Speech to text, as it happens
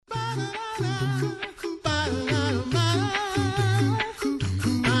You're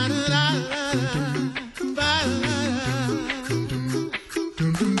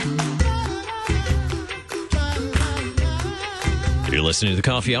listening to The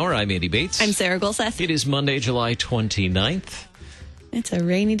Coffee Hour. I'm Andy Bates. I'm Sarah Golseth. It is Monday, July 29th. It's a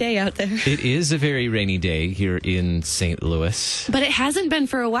rainy day out there. It is a very rainy day here in St. Louis. But it hasn't been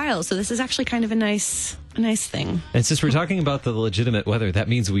for a while, so this is actually kind of a nice thing. And since we're talking about the legitimate weather, that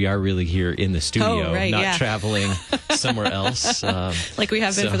means we are really here in the studio, not traveling somewhere else. Like we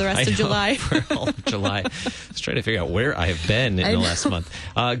have been for the rest of July. For all of July. I was trying to figure out where I have been in the last month.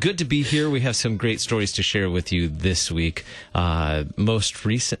 Good to be here. We have some great stories to share with you this week. Most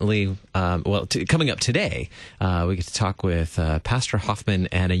recently, coming up today, we get to talk with Pastor Hoffmann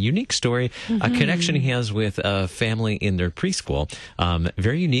and a unique story, a connection he has with a family in their preschool.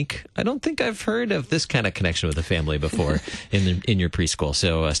 Very unique. I don't think I've heard of this kind of connection with a family before in your preschool.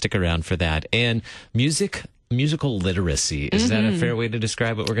 So stick around for that. And musical literacy. Is that a fair way to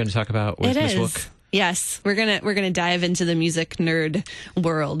describe what we're going to talk about with Ms. Wook? Yes, we're gonna dive into the music nerd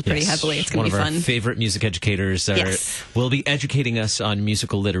world pretty heavily. It's gonna be fun. One of our favorite music educators will be educating us on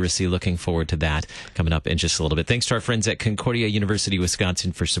musical literacy. Looking forward to that coming up in just a little bit. Thanks to our friends at Concordia University,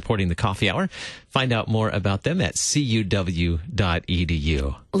 Wisconsin for supporting the Coffee Hour. Find out more about them at cuw.edu.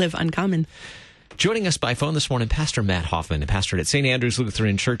 Live uncommon. Joining us by phone this morning, Pastor Matt Hoffmann, a pastor at St. Andrew's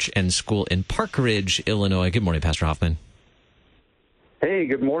Lutheran Church and School in Park Ridge, Illinois. Good morning, Pastor Hoffmann. Hey,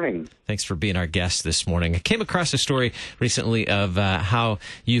 good morning. Thanks for being our guest this morning. I came across a story recently of how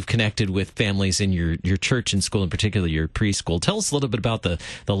you've connected with families in your church and school, in particular your preschool. Tell us a little bit about the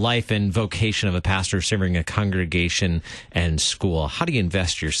life and vocation of a pastor serving a congregation and school. How do you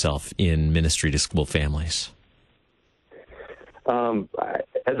invest yourself in ministry to school families?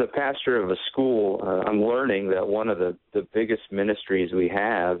 As a pastor of a school, I'm learning that one of the biggest ministries we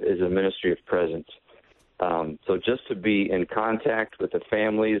have is a ministry of presence. So just to be in contact with the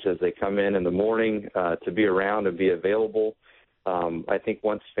families as they come in the morning, to be around and be available. I think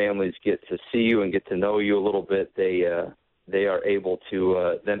once families get to see you and get to know you a little bit, they are able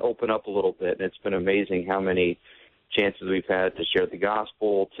to then open up a little bit. And it's been amazing how many chances we've had to share the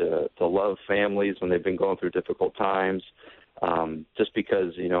gospel, to love families when they've been going through difficult times. Just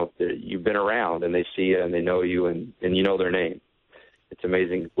because, you've been around and they see you and they know you and you know their name. It's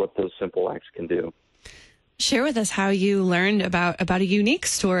amazing what those simple acts can do. Share with us how you learned about a unique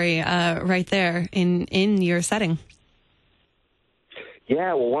story right there in your setting.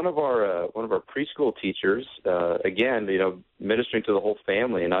 Yeah, well, one of our preschool teachers, again, ministering to the whole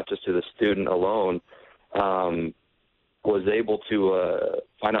family and not just to the student alone, was able to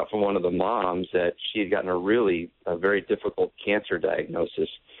find out from one of the moms that she had gotten a very difficult cancer diagnosis.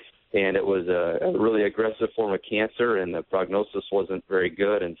 And it was a really aggressive form of cancer, and the prognosis wasn't very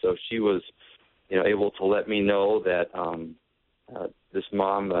good. And so she was, able to let me know that this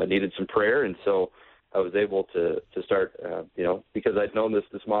mom needed some prayer. And so I was able to start, because I'd known this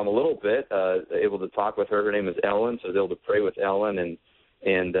mom a little bit, able to talk with her. Her name is Ellen, so I was able to pray with Ellen,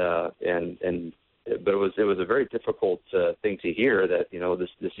 but it was a very difficult thing to hear that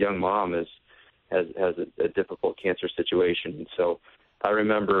this young mom has a difficult cancer situation. And so I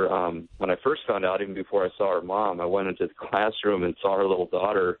remember when I first found out, even before I saw her mom, I went into the classroom and saw her little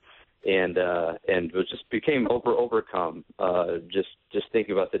daughter, and was just became overcome. Just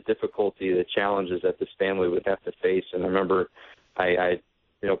thinking about the difficulty, the challenges that this family would have to face. And I remember I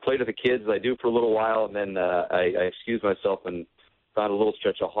played with the kids as I do for a little while, and then I excused myself and found a little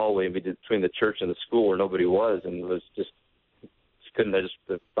stretch of hallway between the church and the school where nobody was, and was I just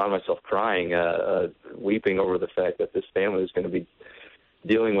found myself crying, weeping over the fact that this family was going to be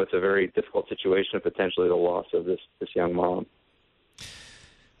dealing with a very difficult situation and potentially the loss of this young mom.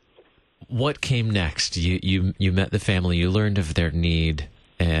 What came next? You met the family, you learned of their need,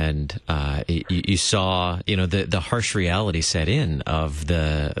 and you saw the harsh reality set in of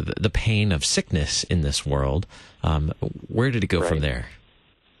the pain of sickness in this world. Where did it go from there?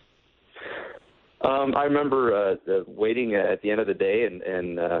 I remember waiting at the end of the day,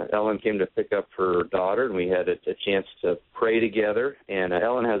 and Ellen came to pick up her daughter, and we had a chance to pray together. And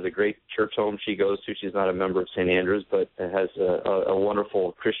Ellen has a great church home she goes to. She's not a member of St. Andrew's, but has a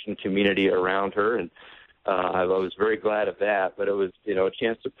wonderful Christian community around her, and I was very glad of that. But it was a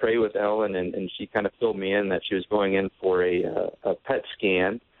chance to pray with Ellen, and she kind of filled me in that she was going in for a PET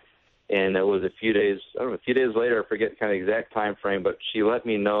scan. And it was a few days later, I forget kind of the exact time frame, but she let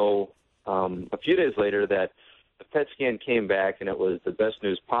me know a few days later that the PET scan came back, and it was the best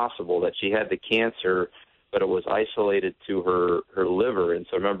news possible, that she had the cancer, but it was isolated to her liver. And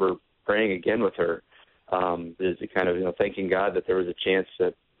so I remember praying again with her, kind of thanking God that there was a chance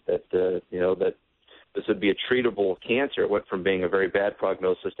that that this would be a treatable cancer. It went from being a very bad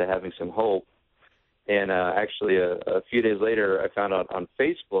prognosis to having some hope. And actually, a few days later, I found out on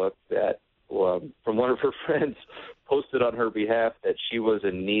Facebook that from one of her friends posted on her behalf that she was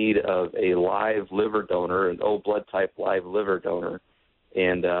in need of a live liver donor, an O blood type live liver donor.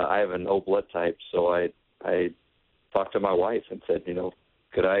 And I have an O blood type, so I talked to my wife and said,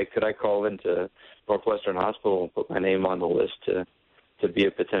 could I call into Northwestern Hospital and put my name on the list to be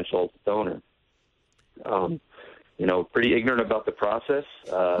a potential donor? Pretty ignorant about the process.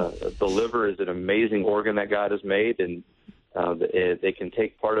 The liver is an amazing organ that God has made, and they can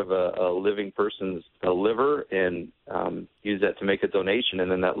take part of a living person's liver and use that to make a donation,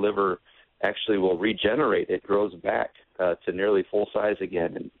 and then that liver actually will regenerate. It grows back to nearly full size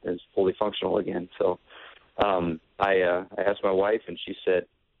again and is fully functional again. So I asked my wife, and she said,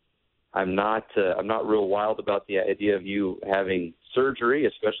 I'm not real wild about the idea of you having surgery,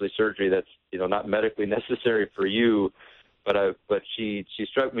 especially surgery that's not medically necessary for you. But she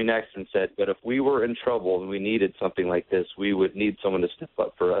struck me next and said, but if we were in trouble and we needed something like this, we would need someone to step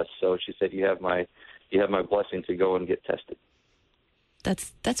up for us. So she said, you have my blessing to go and get tested.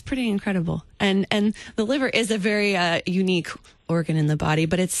 That's pretty incredible. And the liver is a very unique organ in the body,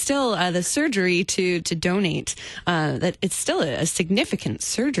 but it's still the surgery to donate. That it's still a significant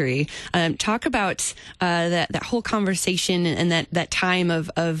surgery. Talk about that whole conversation and that time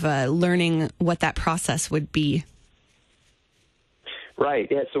of learning what that process would be. Right.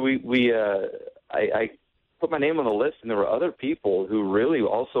 Yeah. So I put my name on the list, and there were other people who really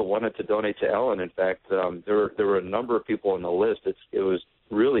also wanted to donate to Ellen. In fact, there were a number of people on the list. It was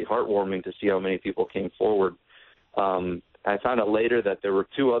really heartwarming to see how many people came forward. I found out later that there were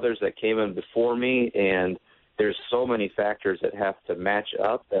two others that came in before me, and there's so many factors that have to match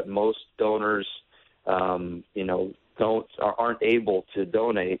up that most donors, aren't able to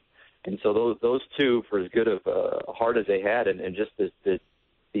donate. And so those two, for as good of a heart as they had, and just the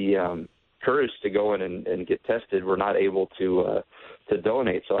courage to go in and get tested, were not able to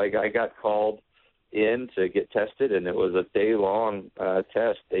donate. So I got called in to get tested, and it was a day-long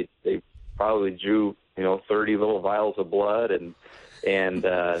test. They probably drew 30 little vials of blood and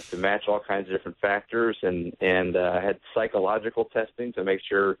to match all kinds of different factors, and I had psychological testing to make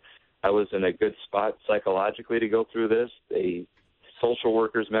sure I was in a good spot psychologically to go through this. Social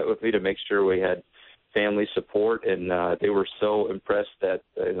workers met with me to make sure we had family support, and they were so impressed that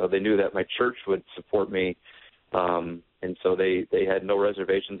they knew that my church would support me, and so they had no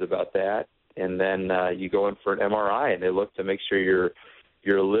reservations about that. And then you go in for an MRI, and they look to make sure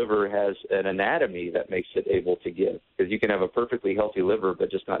your liver has an anatomy that makes it able to give, because you can have a perfectly healthy liver but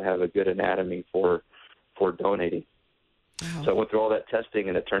just not have a good anatomy for donating. Wow. So I went through all that testing,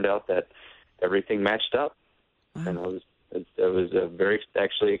 and it turned out that everything matched up. Wow. And I was very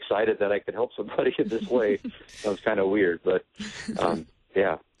actually excited that I could help somebody in this way. That was kind of weird, but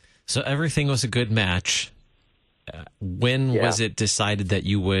yeah. So everything was a good match. When was it decided that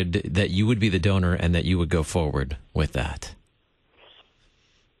you would be the donor and that you would go forward with that?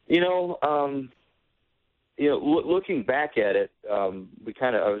 Looking back at it, I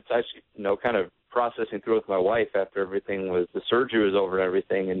was actually, kind of processing through with my wife after the surgery was over and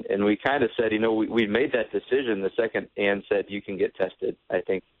everything, and we kind of said, we made that decision the second Ann said, you can get tested. I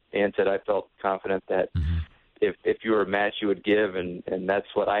think Ann said, I felt confident that if you were a match, you would give, and that's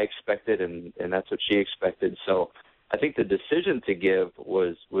what I expected, and that's what she expected. So I think the decision to give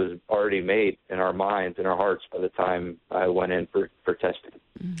was already made in our minds and our hearts by the time I went in for testing.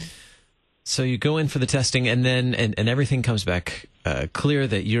 So you go in for the testing, and then and everything comes back clear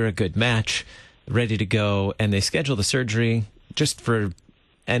that you're a good match, ready to go, and they schedule the surgery just for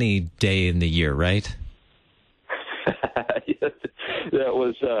any day in the year, right?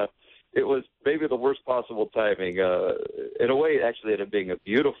 It was maybe the worst possible timing. In a way, actually, it ended up being a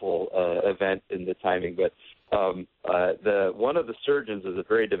beautiful event in the timing. But one of the surgeons is a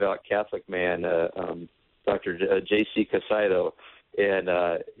very devout Catholic man, Dr. J.C. Casaido, and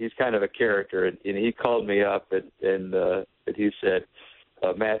he's kind of a character. And he called me up, and he said,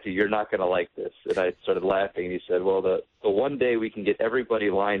 Matthew, you're not going to like this. And I started laughing. And he said, well, the one day we can get everybody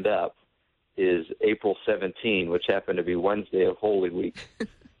lined up is April 17, which happened to be Wednesday of Holy Week.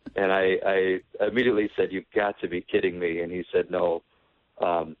 And I immediately said, you've got to be kidding me. And he said, no.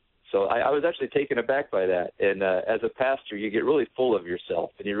 So I was actually taken aback by that. And as a pastor, you get really full of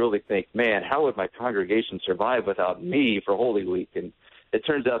yourself, and you really think, man, how would my congregation survive without me for Holy Week? And it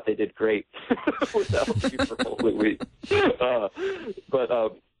turns out they did great without me for Holy Week.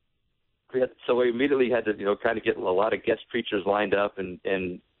 So we immediately had to, kind of get a lot of guest preachers lined up,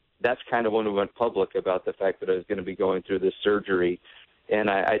 and that's kind of when we went public about the fact that I was going to be going through this surgery. And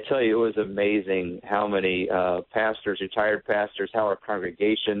I tell you, it was amazing how many pastors, retired pastors, how our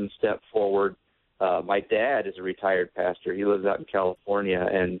congregation stepped forward. My dad is a retired pastor. He lives out in California,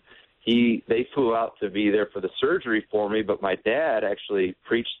 and they flew out to be there for the surgery for me, but my dad actually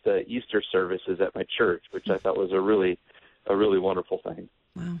preached the Easter services at my church, which I thought was a really wonderful thing.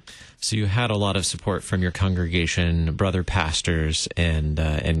 Wow. So you had a lot of support from your congregation, brother pastors, and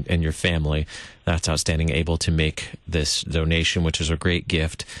your family. That's outstanding, able to make this donation, which is a great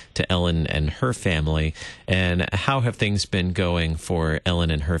gift to Ellen and her family. And how have things been going for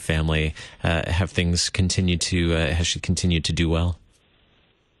Ellen and her family? Has she continued to do well?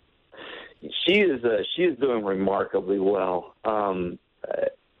 She is doing remarkably well.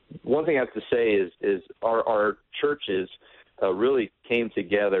 One thing I have to say is our churches really came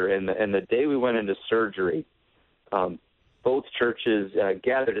together, and the day we went into surgery, both churches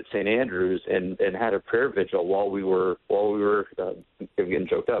gathered at St. Andrews and had a prayer vigil while we were getting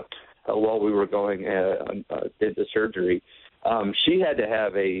choked up while we were going into surgery. She had to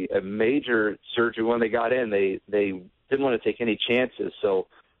have a major surgery. When they got in, they didn't want to take any chances, so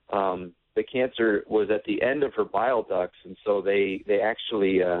the cancer was at the end of her bile ducts, and so they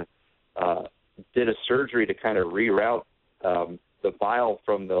actually did a surgery to kind of reroute the bile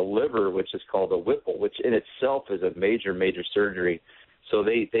from the liver, which is called a Whipple, which in itself is a major one So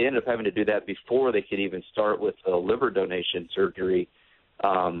they ended up having to do that before they could even start with the liver donation surgery.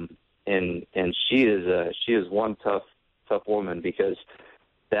 And she is one tough woman, because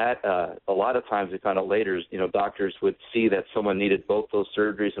that a lot of times we found out later, doctors would see that someone needed both those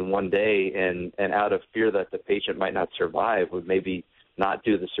surgeries in one day, and out of fear that the patient might not survive, would maybe not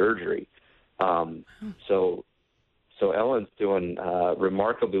do the surgery. So Ellen's doing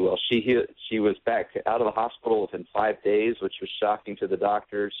remarkably well. She was back out of the hospital within 5 days, which was shocking to the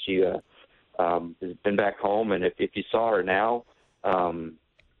doctors. She has been back home, and if you saw her now,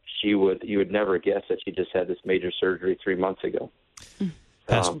 you would never guess that she just had this major surgery 3 months ago.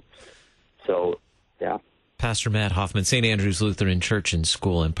 Yeah. Pastor Matt Hoffmann, St. Andrew's Lutheran Church and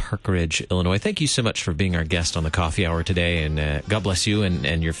School in Park Ridge, Illinois. Thank you so much for being our guest on the Coffee Hour today, and God bless you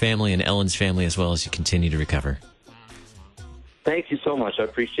and your family and Ellen's family as well as you continue to recover. Thank you so much. I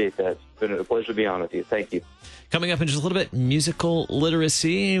appreciate that. It's been a pleasure to be on with you. Thank you. Coming up in just a little bit, musical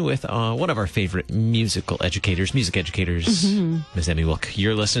literacy with one of our favorite music educators, Ms. Emmy Wilk.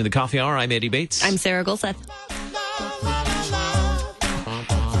 You're listening to the Coffee Hour. I'm Eddie Bates. I'm Sarah Golseth.